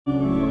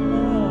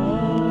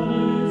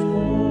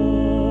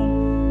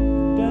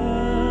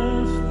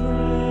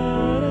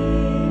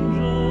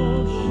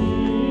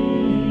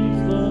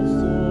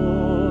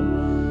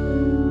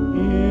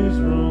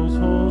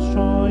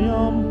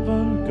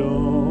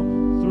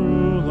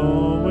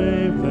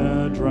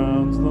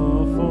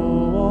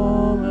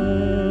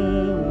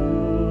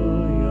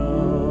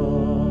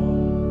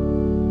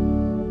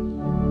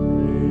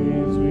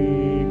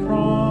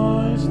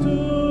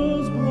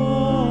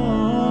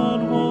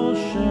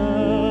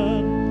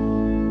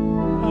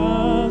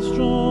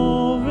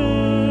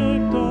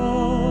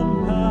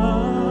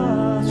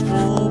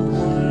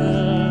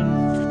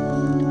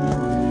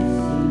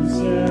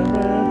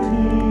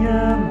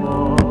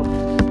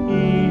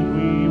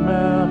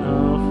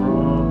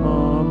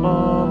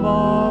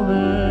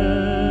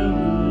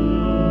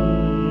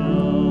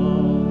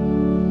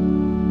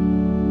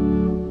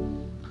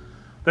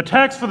The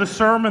text for the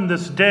sermon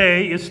this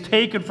day is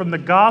taken from the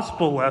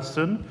gospel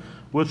lesson,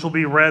 which will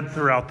be read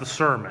throughout the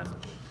sermon.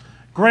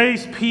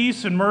 Grace,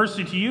 peace, and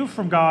mercy to you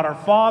from God our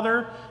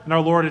Father and our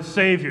Lord and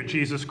Savior,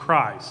 Jesus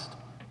Christ.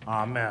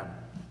 Amen.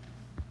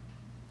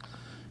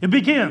 It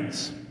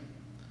begins.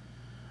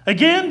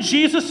 Again,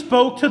 Jesus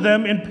spoke to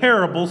them in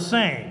parables,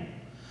 saying,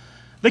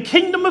 "The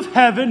kingdom of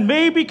heaven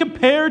may be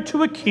compared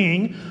to a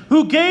king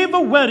who gave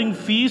a wedding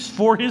feast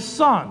for his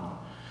son,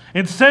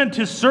 and sent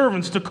his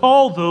servants to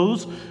call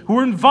those who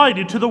were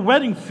invited to the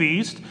wedding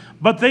feast,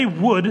 but they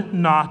would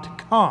not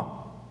come."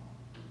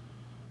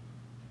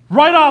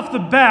 Right off the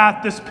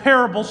bat, this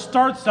parable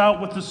starts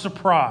out with a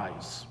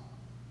surprise.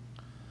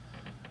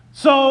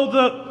 So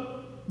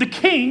the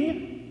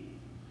king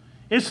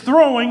is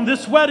throwing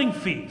this wedding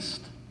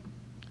feast.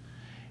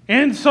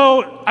 And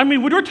so,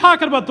 when we're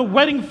talking about the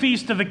wedding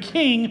feast of a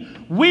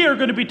king, we are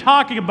going to be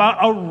talking about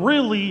a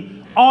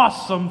really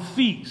awesome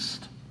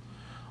feast.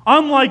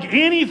 Unlike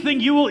anything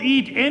you will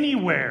eat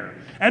anywhere.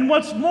 And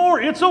what's more,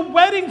 it's a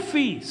wedding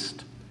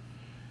feast.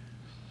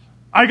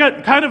 I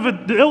got kind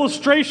of the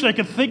illustration I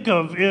could think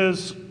of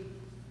is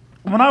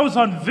when I was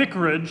on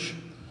Vicarage,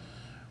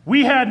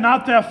 we had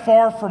not that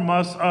far from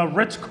us a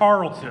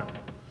Ritz-Carlton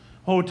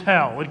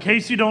hotel. In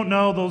case you don't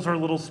know, those are a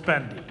little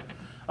spendy.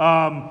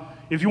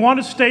 If you want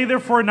to stay there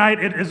for a night,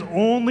 it is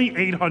only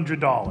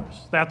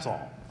 $800. That's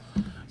all.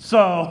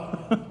 So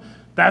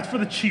that's for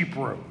the cheap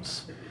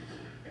rooms.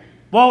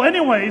 Well,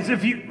 anyways,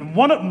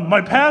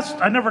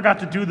 I never got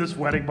to do this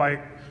wedding.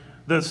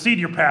 The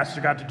senior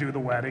pastor got to do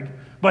the wedding,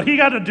 but he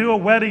got to do a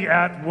wedding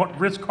at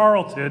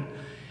Ritz-Carlton,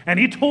 and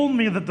he told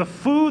me that the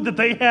food that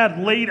they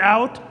had laid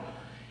out,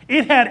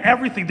 it had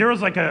everything.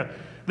 There's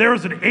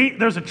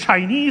a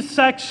Chinese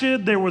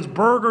section, there was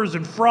burgers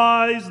and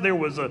fries, there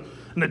was an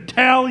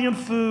Italian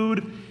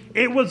food.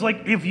 It was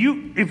like if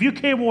you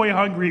came away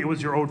hungry, it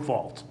was your own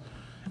fault.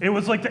 It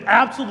was like the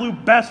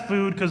absolute best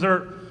food because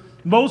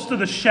most of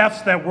the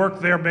chefs that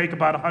work there make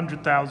about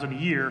 $100,000 a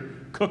year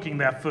cooking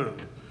that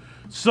food.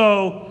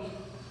 So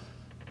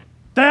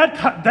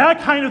think of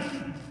that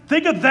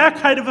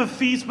kind of a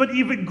feast, but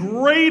even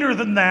greater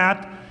than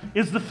that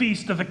is the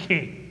feast of a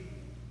king.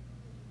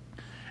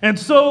 And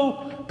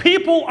so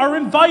people are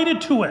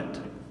invited to it.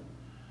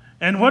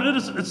 And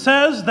it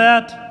says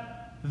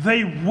that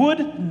they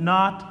would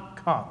not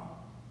come.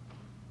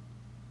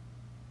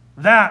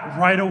 That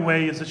right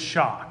away is a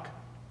shock.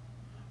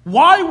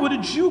 Why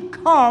wouldn't you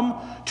come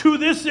to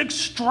this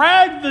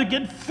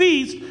extravagant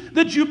feast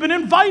that you've been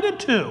invited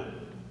to?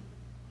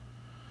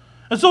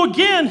 And so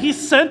again, he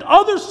sent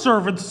other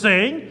servants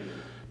saying,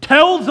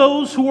 "Tell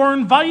those who are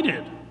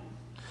invited,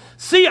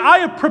 see, I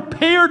have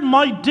prepared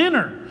my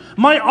dinner.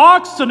 My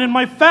oxen and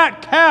my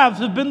fat calves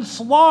have been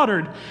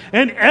slaughtered,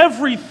 and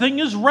everything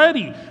is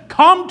ready.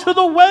 Come to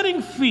the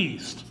wedding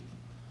feast."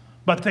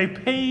 But they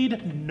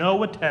paid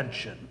no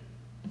attention.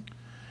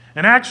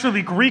 And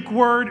actually, the Greek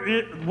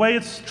word, way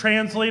it's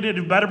translated,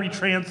 it better be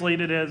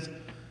translated as,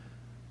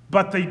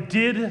 "but they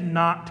did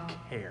not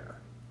care."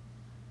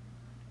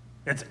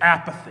 It's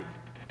apathy.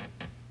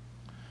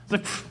 It's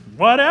like,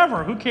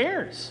 whatever, who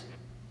cares?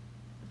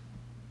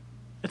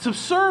 It's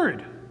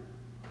absurd.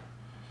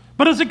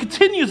 But as it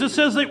continues, it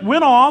says they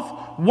went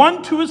off,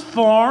 one to his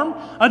farm,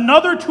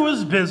 another to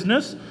his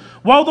business,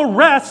 while the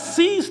rest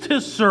seized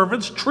his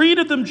servants,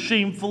 treated them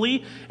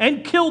shamefully,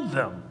 and killed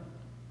them.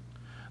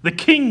 The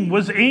king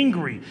was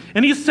angry,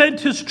 and he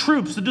sent his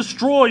troops to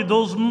destroy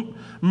those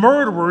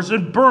murderers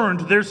and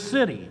burned their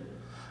city.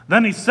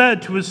 Then he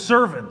said to his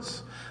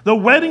servants, "The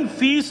wedding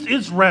feast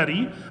is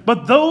ready,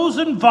 but those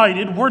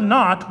invited were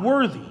not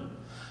worthy.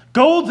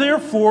 Go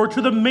therefore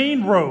to the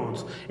main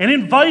roads and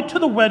invite to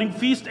the wedding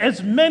feast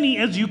as many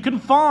as you can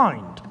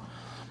find."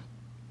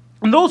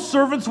 And those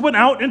servants went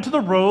out into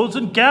the roads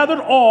and gathered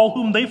all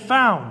whom they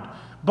found,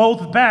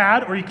 both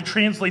bad, or you could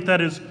translate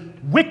that as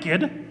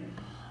wicked,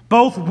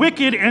 both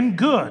wicked and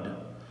good.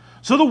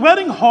 So the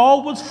wedding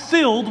hall was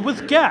filled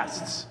with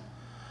guests.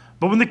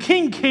 But when the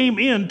king came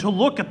in to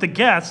look at the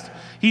guests,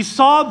 he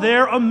saw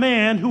there a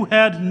man who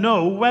had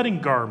no wedding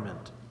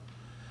garment.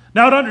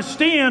 Now, to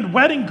understand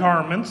wedding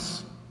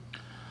garments,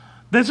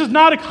 this is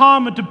not a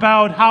comment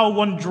about how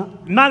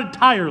not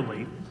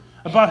entirely,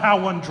 about how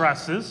one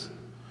dresses.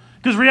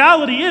 Because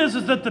reality is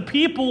that the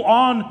people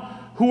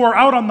who are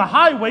out on the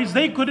highways,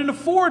 they couldn't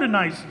afford a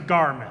nice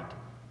garment.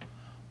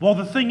 Well,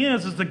 the thing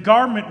is the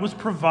garment was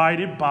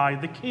provided by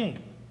the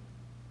king.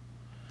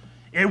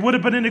 It would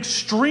have been an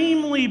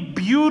extremely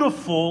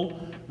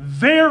beautiful,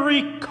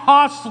 very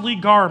costly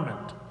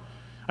garment.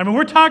 I mean,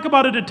 we're talking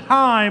about at a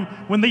time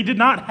when they did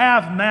not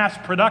have mass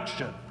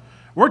production.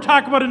 We're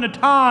talking about in a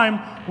time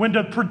when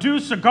to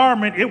produce a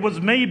garment, it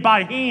was made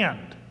by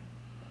hand.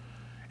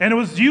 And it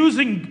was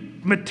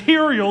using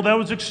material that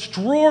was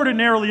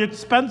extraordinarily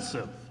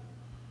expensive.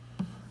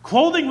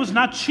 Clothing was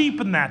not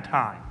cheap in that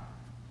time.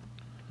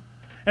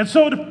 And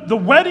so the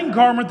wedding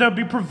garment that would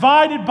be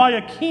provided by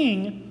a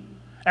king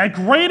at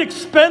great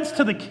expense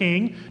to the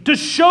king to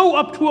show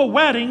up to a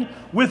wedding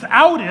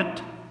without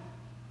it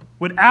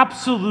would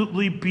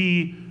absolutely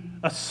be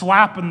a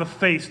slap in the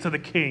face to the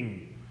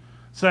king,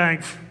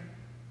 saying,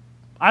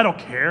 I don't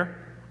care.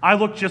 I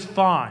look just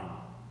fine.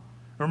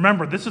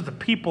 Remember, this is the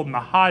people in the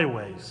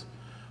highways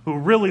who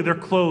really their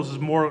clothes is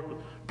more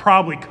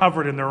probably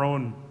covered in their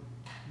own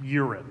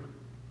urine,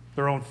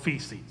 their own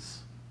feces.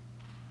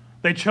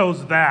 They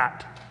chose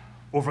that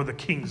over the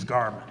king's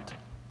garment.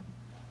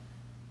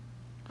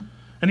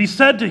 And he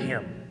said to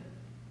him,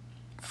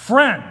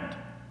 friend.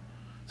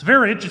 It's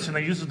very interesting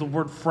that he uses the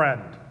word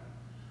friend.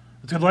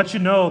 It's going to let you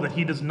know that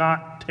he does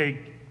not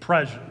take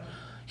pleasure.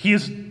 He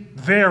is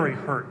very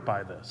hurt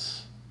by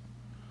this.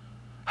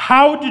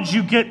 How did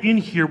you get in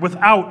here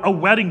without a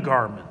wedding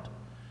garment?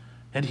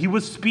 And he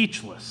was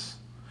speechless.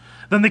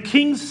 Then the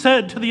king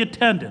said to the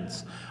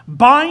attendants,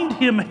 bind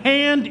him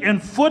hand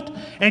and foot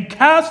and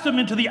cast him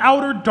into the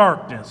outer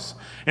darkness.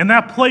 In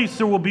that place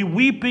there will be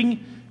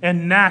weeping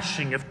and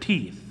gnashing of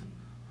teeth.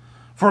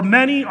 For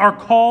many are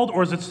called,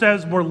 or as it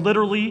says more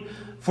literally,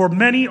 for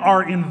many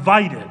are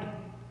invited,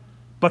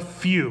 but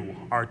few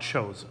are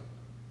chosen.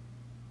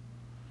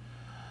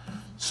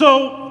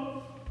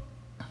 So,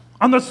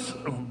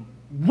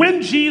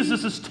 when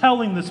Jesus is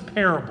telling this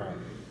parable,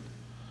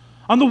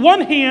 on the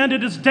one hand,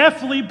 it is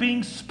definitely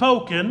being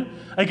spoken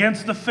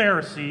against the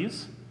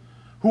Pharisees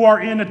who are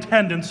in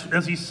attendance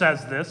as he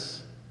says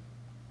this.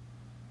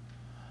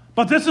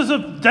 But this is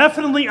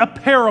definitely a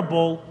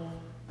parable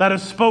that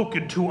is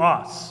spoken to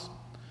us.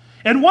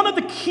 And one of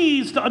the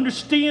keys to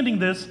understanding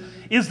this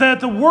is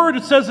that the word,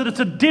 it says that it's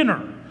a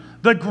dinner.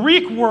 The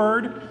Greek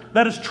word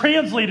that is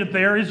translated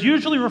there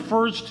usually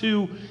refers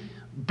to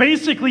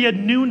basically a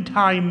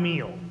noontime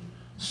meal.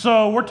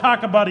 So we're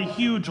talking about a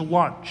huge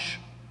lunch.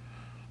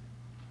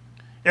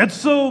 And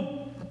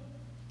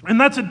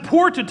that's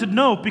important to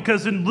note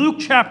because in Luke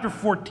chapter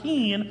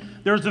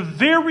 14, there's a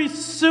very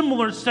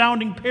similar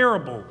sounding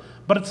parable,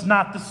 but it's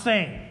not the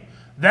same.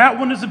 That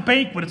one is a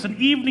banquet. It's an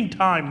evening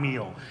time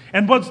meal.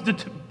 And what's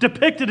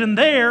depicted in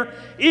there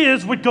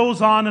is what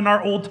goes on in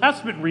our Old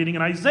Testament reading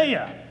in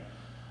Isaiah.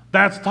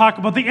 That's talking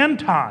about the end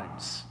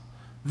times.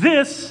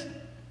 This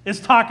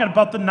is talking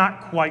about the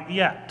not quite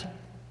yet.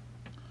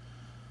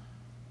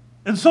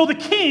 And so the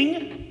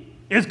king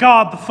is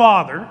God the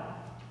Father.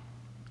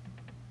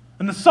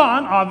 And the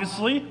Son,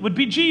 obviously, would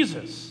be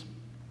Jesus.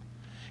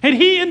 And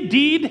he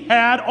indeed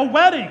had a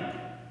wedding.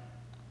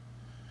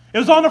 It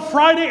was on a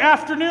Friday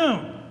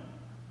afternoon.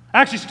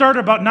 Actually started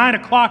about 9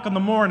 o'clock in the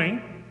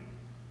morning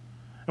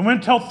and went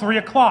until 3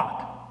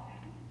 o'clock,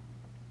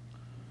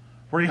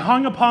 where he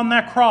hung upon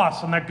that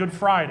cross on that Good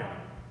Friday.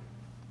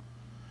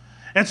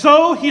 And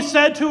so he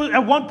said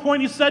at one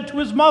point, he said to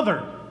his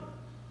mother,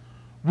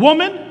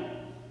 woman,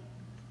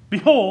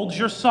 behold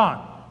your son.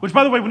 Which,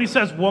 by the way, when he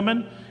says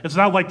woman, it's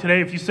not like today.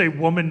 If you say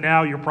woman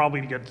now, you're probably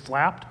going to get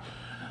slapped.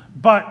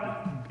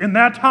 But in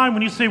that time,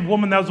 when you say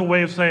woman, that was a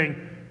way of saying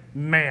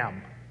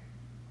ma'am.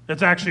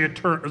 It's actually a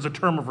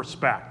term of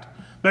respect.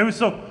 But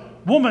so,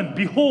 woman,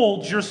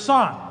 behold your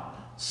son.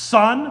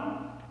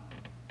 Son,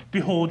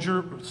 behold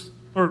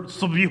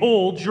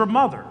your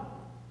mother.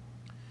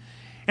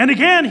 And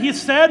again, he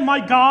said,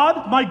 my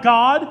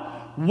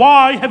God,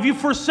 why have you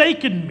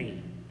forsaken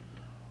me?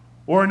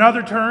 Or in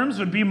other terms,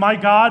 it would be, my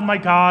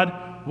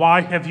God,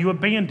 why have you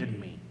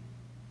abandoned me?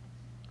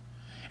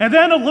 And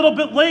then a little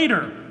bit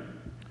later,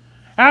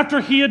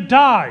 after he had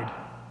died,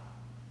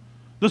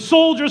 the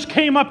soldiers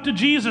came up to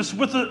Jesus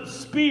with a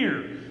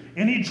spear,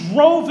 and he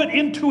drove it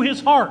into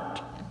his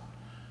heart.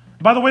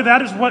 By the way,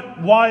 that is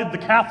why the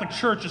Catholic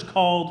Church is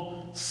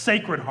called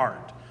Sacred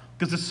Heart,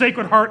 because the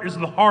Sacred Heart is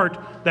the heart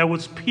that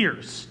was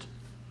pierced.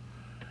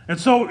 And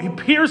so he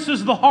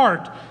pierces the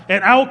heart,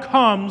 and out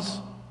comes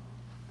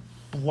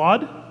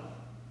blood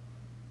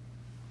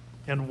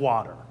and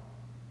water.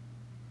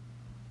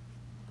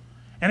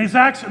 And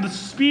the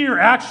spear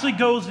actually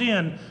goes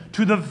in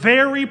to the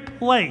very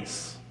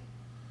place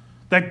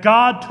that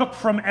God took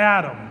from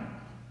Adam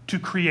to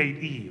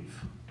create Eve.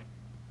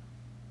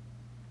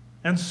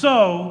 And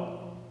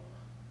so,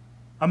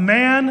 a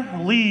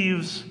man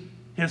leaves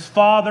his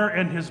father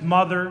and his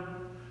mother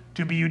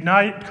to be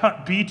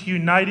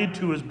united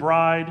to his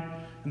bride,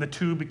 and the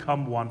two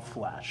become one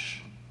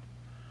flesh.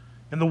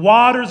 In the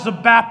waters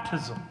of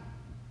baptism,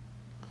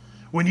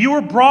 when you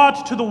were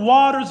brought to the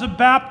waters of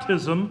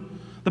baptism,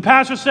 The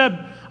pastor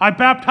said, I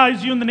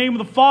baptize you in the name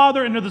of the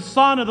Father, and of the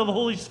Son, and of the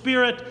Holy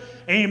Spirit.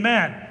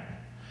 Amen.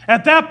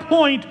 At that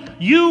point,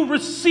 you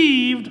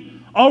received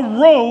a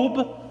robe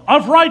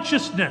of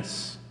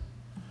righteousness.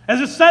 As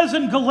it says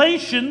in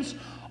Galatians,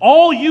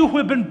 all you who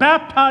have been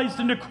baptized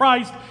into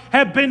Christ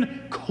have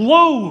been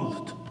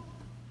clothed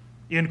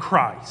in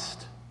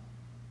Christ.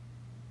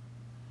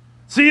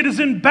 See, it is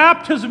in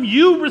baptism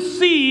you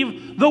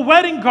receive the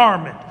wedding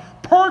garment,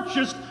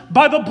 purchased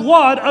by the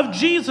blood of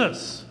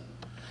Jesus.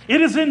 It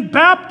is in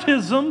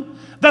baptism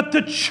that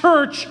the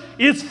church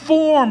is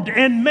formed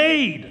and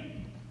made.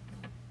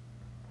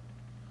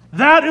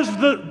 That is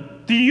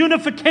the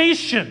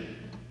unification.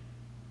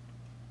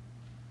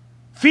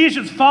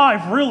 Ephesians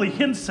 5 really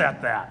hints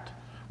at that,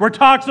 where it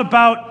talks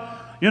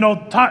about,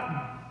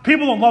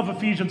 people don't love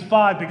Ephesians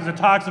 5 because it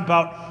talks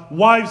about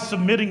wives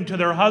submitting to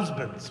their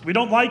husbands. We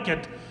don't like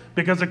it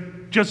because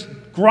it just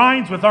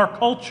grinds with our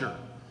culture.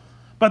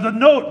 But the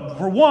note,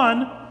 for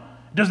one,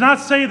 does not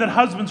say that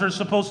husbands are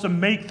supposed to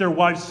make their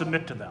wives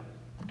submit to them.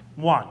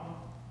 One.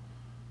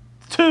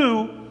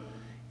 Two,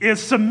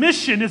 is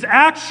submission is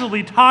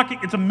actually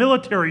it's a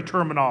military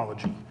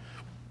terminology.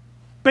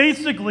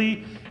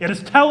 Basically, it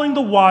is telling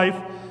the wife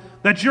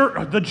that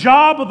the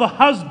job of the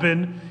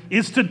husband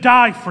is to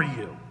die for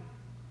you.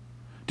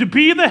 To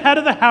be the head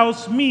of the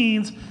house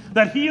means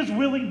that he is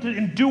willing to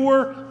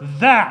endure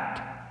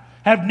that,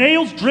 have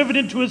nails driven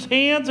into his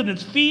hands and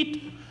his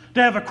feet,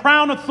 to have a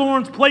crown of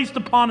thorns placed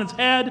upon his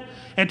head,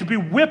 and to be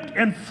whipped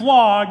and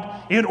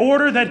flogged in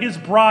order that his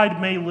bride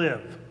may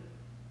live.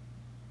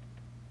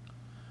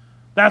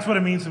 That's what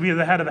it means to be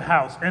the head of the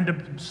house. And to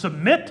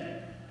submit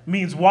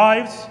means,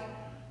 wives,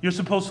 you're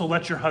supposed to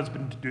let your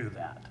husband do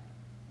that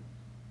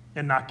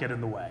and not get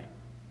in the way.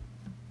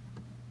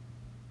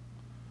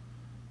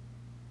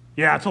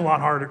 Yeah, it's a lot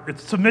harder.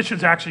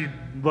 Submission's actually a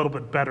little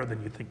bit better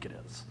than you think it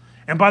is.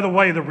 And by the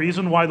way, the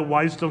reason why the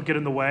wives don't get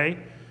in the way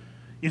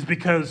is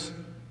because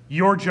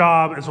your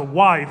job as a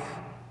wife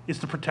is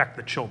to protect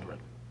the children.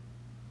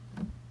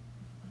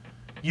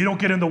 You don't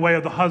get in the way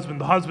of the husband.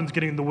 The husband's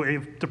getting in the way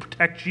to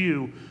protect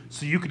you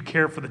so you could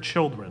care for the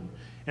children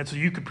and so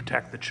you could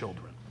protect the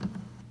children.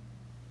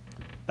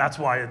 That's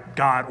why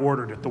God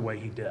ordered it the way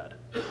he did.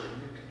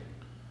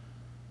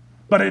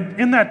 But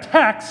in that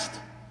text,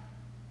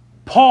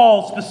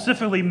 Paul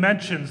specifically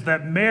mentions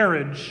that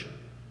marriage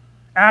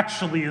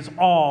actually is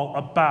all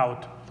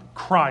about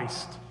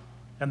Christ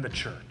and the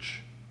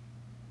church,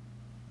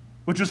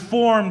 which was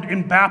formed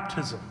in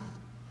baptism.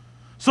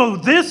 So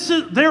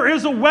there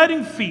is a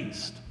wedding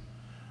feast.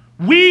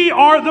 We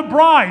are the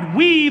bride.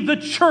 We, the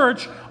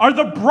church, are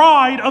the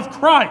bride of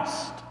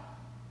Christ.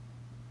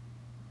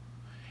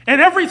 And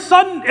every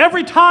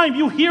time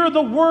you hear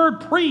the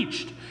word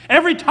preached,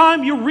 every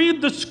time you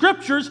read the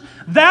scriptures,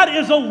 that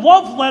is a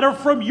love letter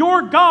from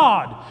your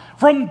God,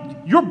 from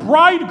your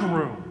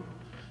bridegroom,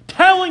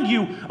 telling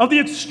you of the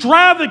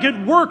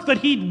extravagant work that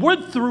he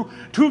went through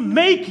to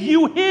make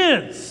you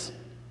his,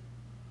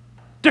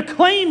 to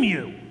claim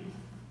you.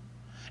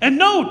 And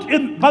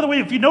note, by the way,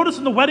 if you notice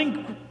in the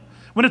wedding,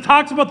 when it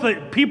talks about the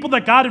people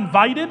that God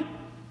invited,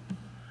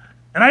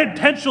 and I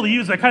intentionally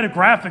use that kind of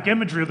graphic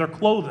imagery of their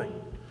clothing,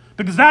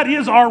 because that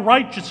is our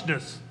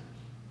righteousness.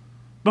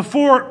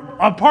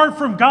 Apart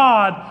from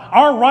God,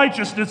 our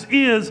righteousness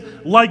is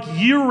like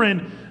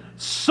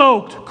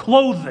urine-soaked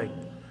clothing,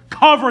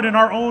 covered in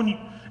our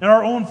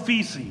own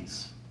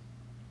feces.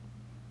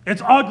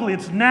 It's ugly,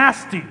 it's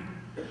nasty.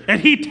 And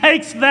he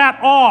takes that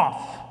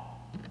off.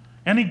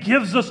 And he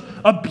gives us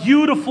a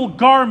beautiful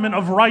garment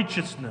of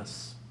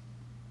righteousness.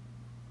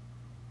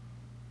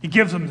 He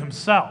gives him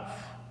himself.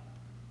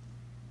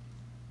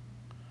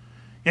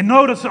 And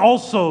notice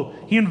also,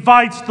 he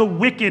invites the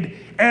wicked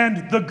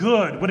and the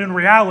good, when in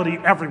reality,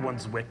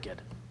 everyone's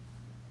wicked.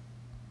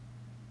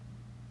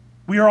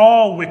 We are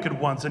all wicked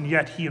ones, and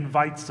yet he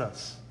invites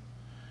us.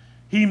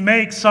 He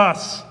makes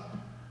us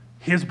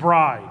his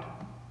bride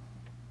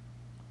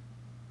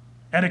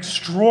at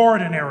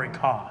extraordinary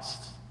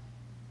cost.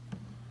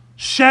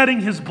 Shedding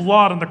his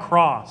blood on the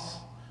cross,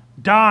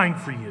 dying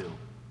for you.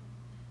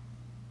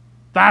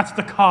 That's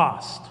the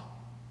cost.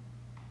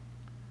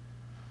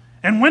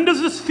 And when does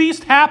this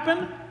feast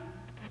happen?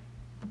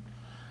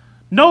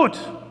 Note,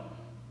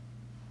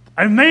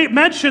 I may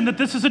mention that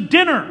this is a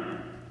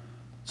dinner.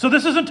 So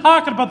this isn't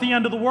talking about the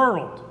end of the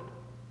world.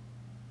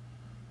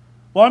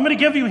 Well, I'm going to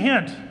give you a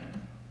hint.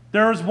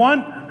 There was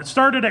one, it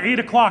started at 8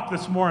 o'clock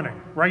this morning,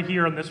 right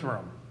here in this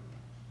room.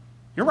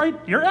 You're right,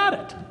 you're at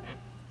it.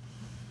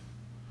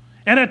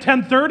 And at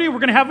 10:30, we're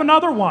going to have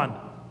another one.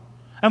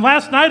 And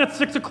last night at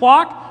 6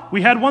 o'clock,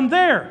 we had one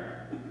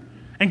there.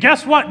 And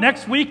guess what?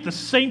 Next week, the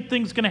same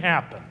thing's going to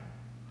happen.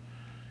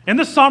 In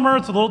the summer,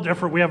 it's a little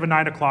different. We have a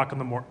 9 o'clock in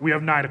the morning. We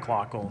have 9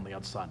 o'clock only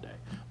on Sunday.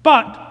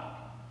 But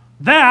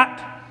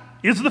that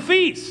is the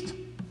feast.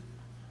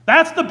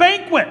 That's the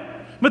banquet.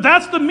 But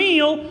that's the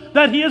meal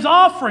that he is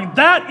offering.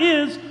 That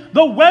is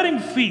the wedding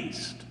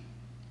feast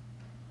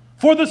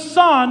for the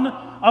Son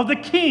of the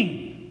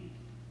King,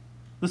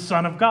 the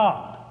Son of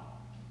God.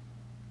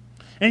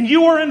 And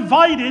you are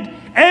invited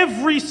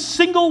every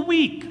single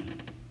week.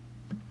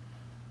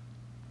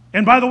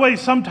 And by the way,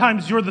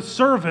 sometimes you're the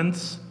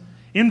servants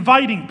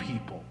inviting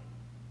people.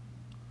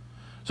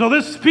 So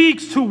this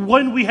speaks to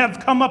when we have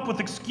come up with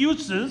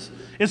excuses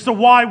as to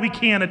why we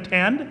can't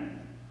attend.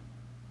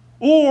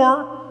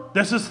 Or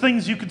this is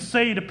things you could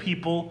say to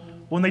people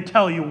when they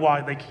tell you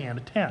why they can't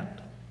attend.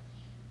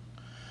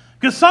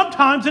 Because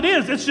sometimes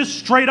it's just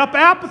straight up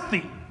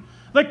apathy.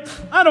 Like,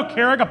 I don't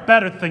care, I got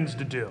better things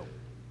to do.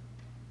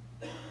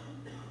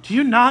 Do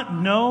you not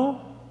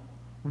know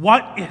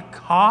what it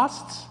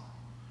costs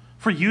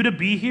for you to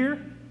be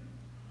here?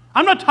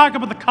 I'm not talking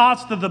about the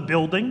cost of the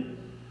building.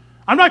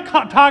 I'm not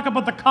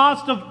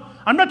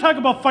talking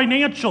about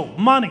financial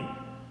money.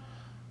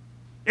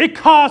 It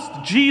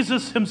cost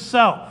Jesus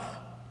himself.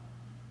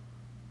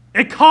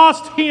 It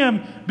cost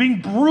him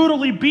being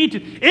brutally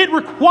beaten. It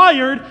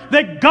required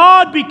that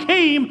God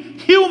became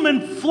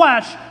human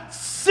flesh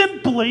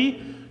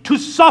simply to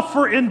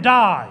suffer and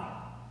die.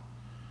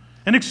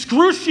 An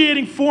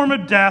excruciating form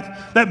of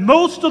death that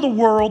most of the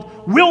world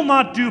will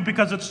not do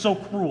because it's so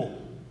cruel.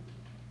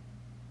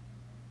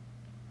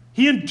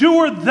 He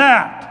endured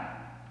that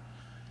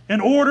in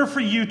order for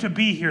you to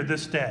be here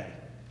this day.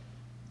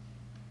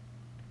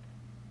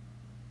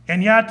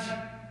 And yet,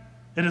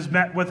 it is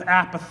met with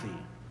apathy.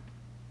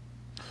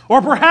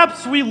 Or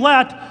perhaps we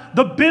let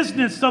the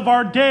business of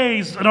our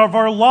days and of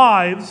our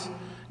lives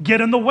get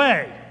in the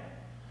way.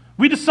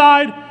 We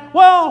decide,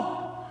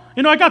 well,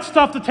 I got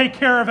stuff to take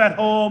care of at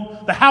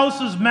home. The house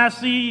is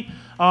messy.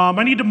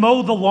 I need to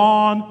mow the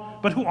lawn.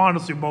 But who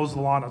honestly mows the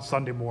lawn on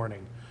Sunday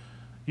morning?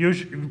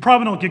 You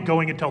probably don't get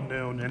going until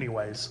noon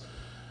anyways.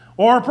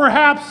 Or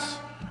perhaps,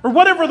 or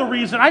whatever the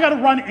reason, I got to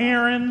run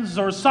errands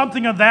or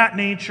something of that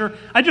nature.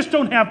 I just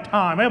don't have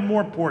time. I have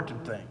more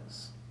important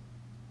things.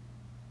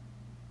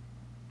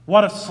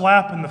 What a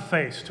slap in the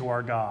face to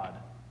our God.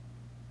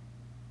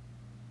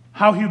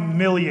 How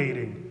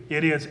humiliating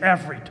it is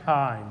every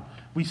time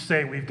we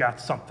say we've got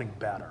something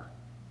better.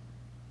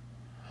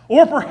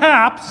 Or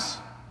perhaps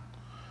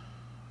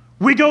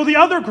we go the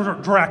other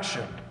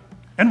direction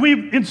and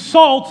we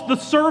insult the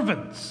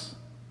servants.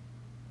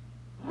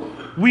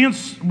 We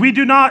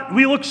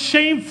look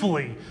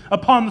shamefully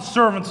upon the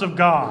servants of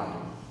God.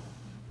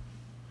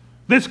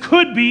 This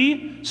could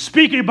be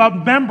speaking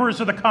about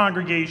members of the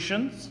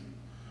congregations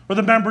or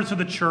the members of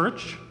the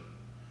church.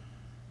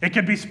 It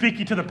could be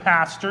speaking to the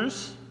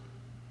pastors.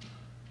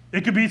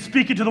 It could be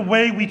speaking to the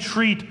way we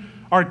treat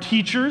our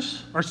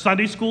teachers, our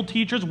Sunday school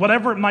teachers,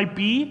 whatever it might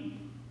be.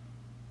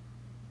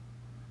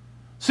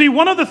 See,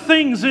 one of the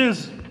things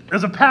is,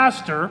 as a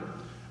pastor,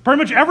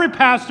 pretty much every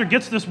pastor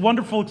gets this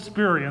wonderful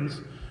experience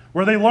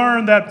where they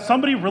learn that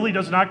somebody really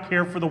does not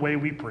care for the way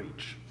we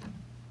preach.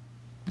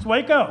 That's the way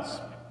it goes.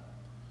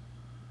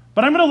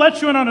 But I'm going to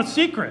let you in on a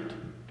secret.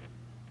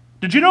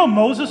 Did you know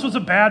Moses was a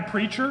bad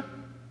preacher?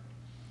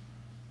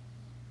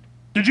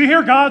 Did you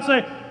hear God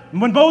say,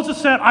 when Moses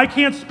said, I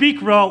can't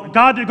speak well,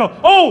 God did go,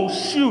 oh,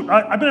 shoot,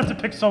 I'm going to have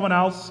to pick someone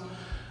else.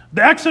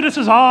 The Exodus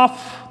is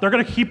off. They're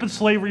going to keep in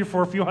slavery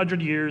for a few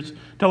hundred years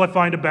till I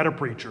find a better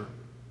preacher.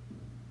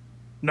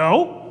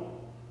 No.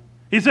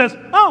 He says,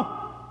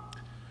 oh,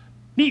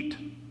 neat.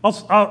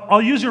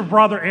 I'll use your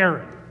brother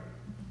Aaron.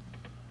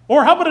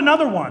 Or how about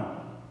another one?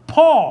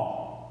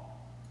 Paul.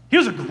 He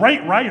was a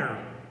great writer,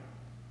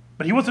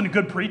 but he wasn't a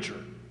good preacher.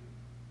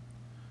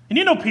 And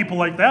you know people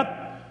like that.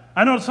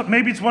 I know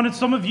maybe it's one of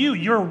some of you.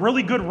 You're a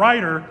really good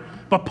writer,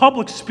 but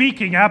public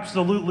speaking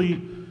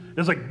absolutely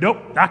is like,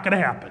 nope, not going to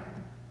happen.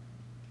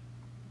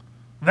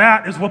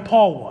 That is what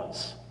Paul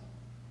was.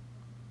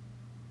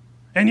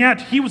 And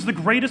yet, he was the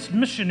greatest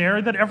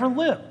missionary that ever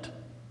lived.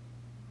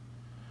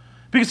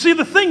 Because see,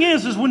 the thing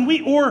is when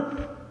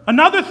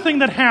another thing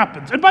that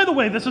happens, and by the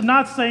way, this is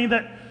not saying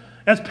that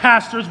as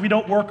pastors we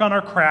don't work on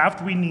our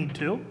craft, we need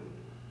to.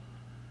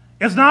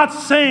 It's not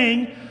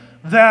saying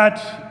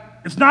that,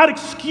 it's not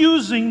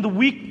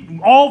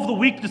excusing all of the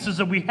weaknesses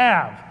that we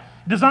have.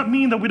 It does not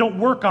mean that we don't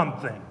work on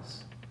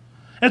things.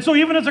 And so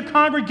even as a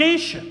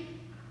congregation,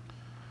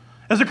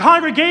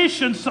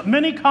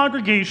 many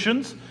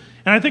congregations,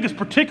 and I think it's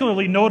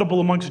particularly notable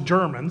amongst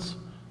Germans,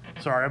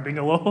 sorry, I'm being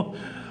a little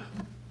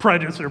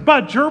prejudiced here,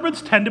 but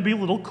Germans tend to be a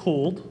little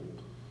cold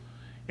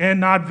and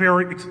not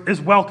very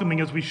as welcoming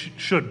as we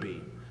should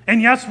be.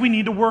 And yes, we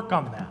need to work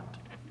on that.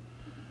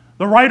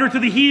 The writer to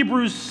the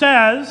Hebrews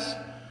says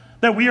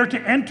that we are to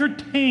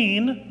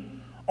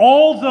entertain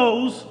all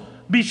those,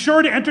 be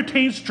sure to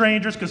entertain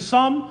strangers, because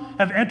some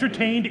have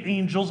entertained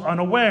angels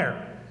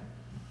unaware.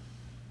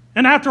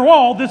 And after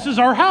all, this is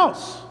our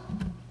house.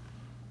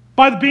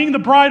 By being the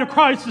bride of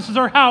Christ, this is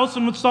our house,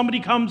 and when somebody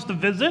comes to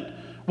visit,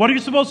 what are you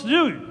supposed to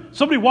do?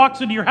 Somebody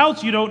walks into your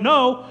house you don't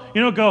know,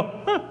 you don't go,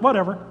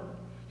 whatever.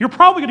 You're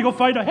probably going to go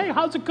find out, hey,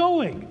 how's it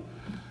going?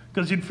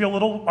 Because you'd feel a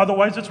little,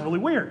 otherwise it's really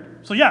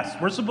weird. So yes,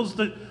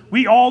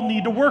 we all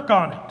need to work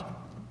on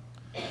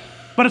it.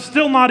 But it's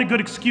still not a good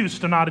excuse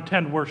to not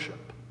attend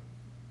worship.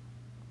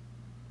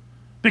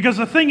 Because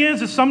the thing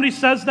is, if somebody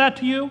says that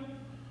to you,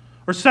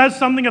 or says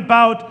something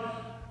about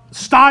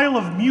style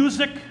of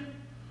music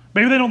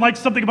Maybe they don't like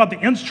something about the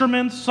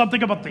instruments,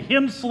 something about the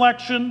hymn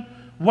selection,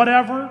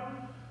 whatever.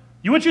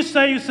 What you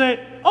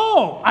say,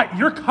 oh,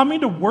 you're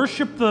coming to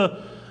worship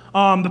the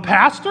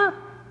pastor?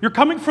 You're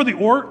coming for the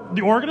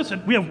organist?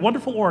 And we have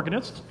wonderful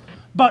organists.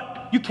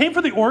 But you came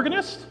for the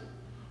organist?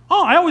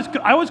 Oh, I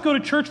always go to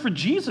church for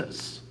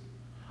Jesus.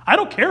 I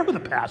don't care who the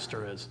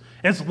pastor is.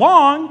 As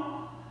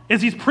long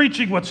as he's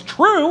preaching what's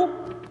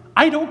true,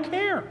 I don't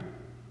care.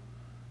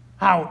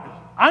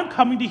 I'm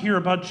coming to hear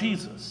about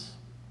Jesus.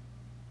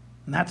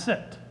 And that's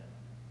it.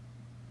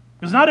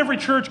 Because not every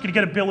church can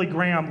get a Billy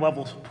Graham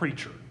level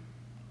preacher.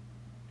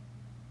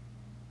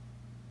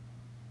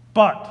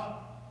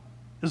 But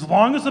as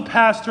long as the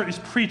pastor is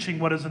preaching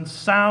what is in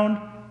sound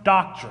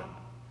doctrine,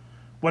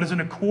 what is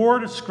in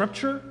accord with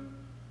Scripture,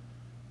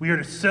 we are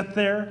to sit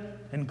there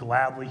and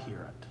gladly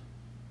hear it.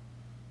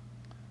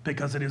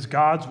 Because it is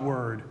God's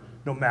word,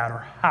 no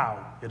matter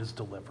how it is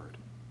delivered.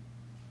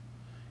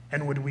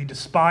 And when we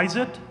despise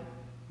it,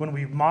 when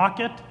we mock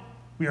it,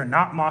 we are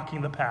not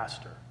mocking the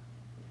pastor.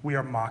 We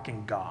are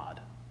mocking God.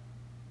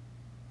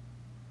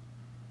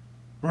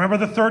 Remember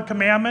the third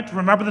commandment?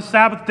 Remember the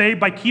Sabbath day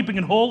by keeping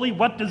it holy?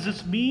 What does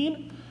this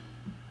mean?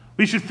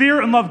 We should fear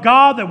and love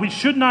God, that we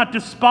should not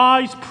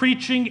despise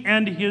preaching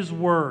and his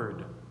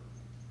word.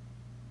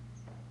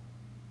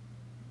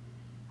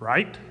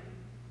 Right?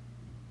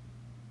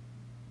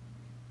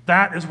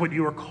 That is what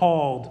you are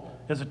called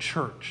as a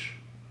church.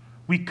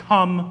 We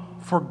come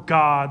for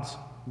God's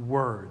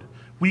word.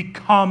 We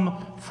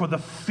come for the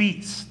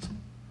feast.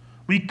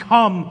 We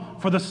come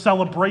for the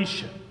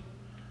celebration.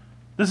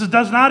 This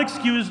does not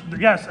excuse,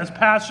 yes, as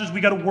pastors,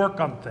 we got to work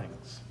on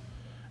things.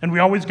 And we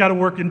always got to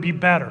work and be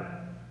better.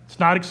 It's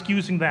not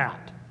excusing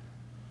that.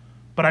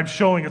 But I'm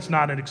showing it's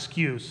not an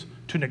excuse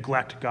to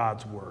neglect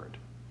God's word,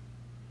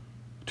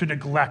 to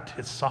neglect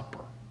his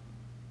supper.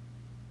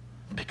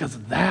 Because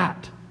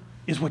that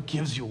is what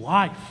gives you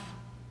life.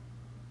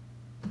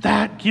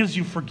 That gives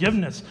you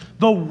forgiveness.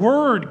 The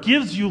word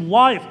gives you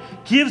life,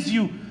 gives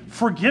you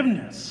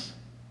forgiveness.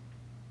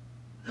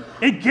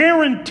 It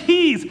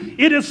guarantees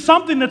it is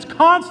something that's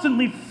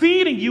constantly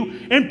feeding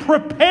you and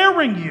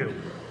preparing you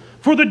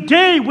for the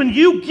day when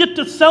you get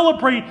to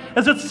celebrate,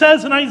 as it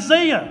says in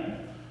Isaiah.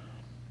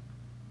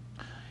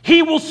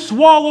 He will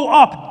swallow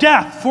up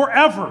death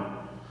forever,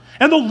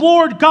 and the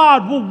Lord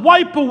God will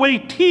wipe away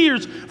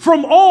tears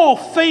from all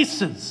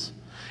faces.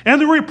 And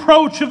the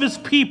reproach of his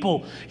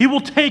people he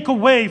will take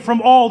away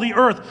from all the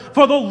earth,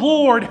 for the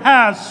Lord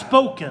has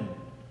spoken.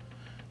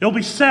 It will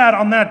be said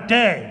on that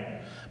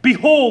day,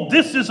 behold,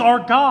 this is our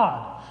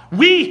God.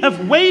 We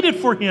have waited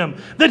for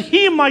him, that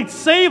he might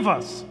save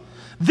us.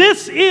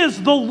 This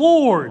is the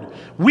Lord.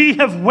 We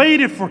have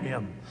waited for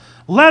him.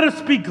 Let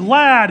us be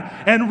glad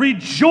and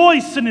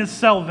rejoice in his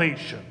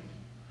salvation.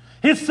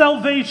 His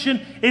salvation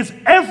is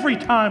every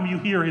time you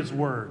hear his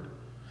word.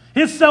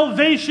 His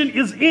salvation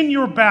is in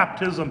your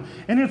baptism,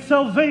 and his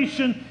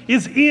salvation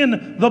is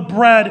in the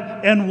bread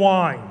and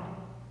wine.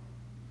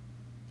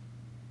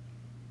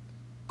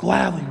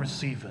 Gladly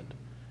receive it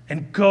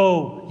and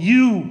go.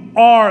 You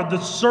are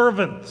the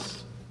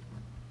servants.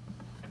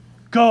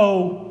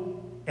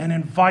 Go and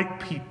invite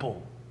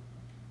people.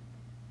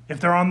 If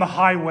they're on the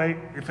highway,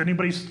 if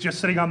anybody's just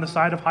sitting on the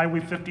side of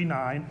Highway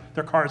 59,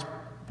 their car's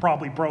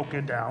probably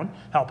broken down,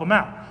 help them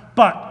out.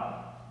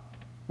 But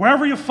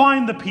wherever you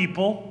find the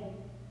people,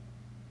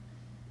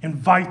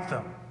 invite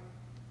them.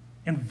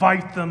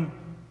 Invite them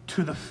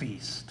to the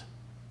feast.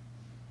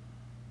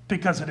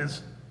 Because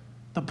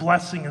the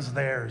blessing is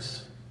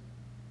theirs.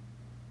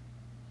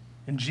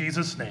 In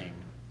Jesus' name,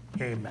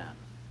 amen.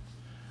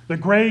 The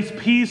grace,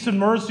 peace, and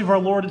mercy of our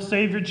Lord and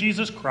Savior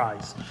Jesus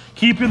Christ,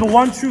 keeping the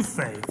one true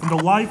faith and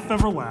the life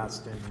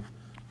everlasting.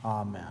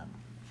 Amen.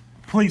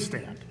 Please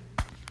stand.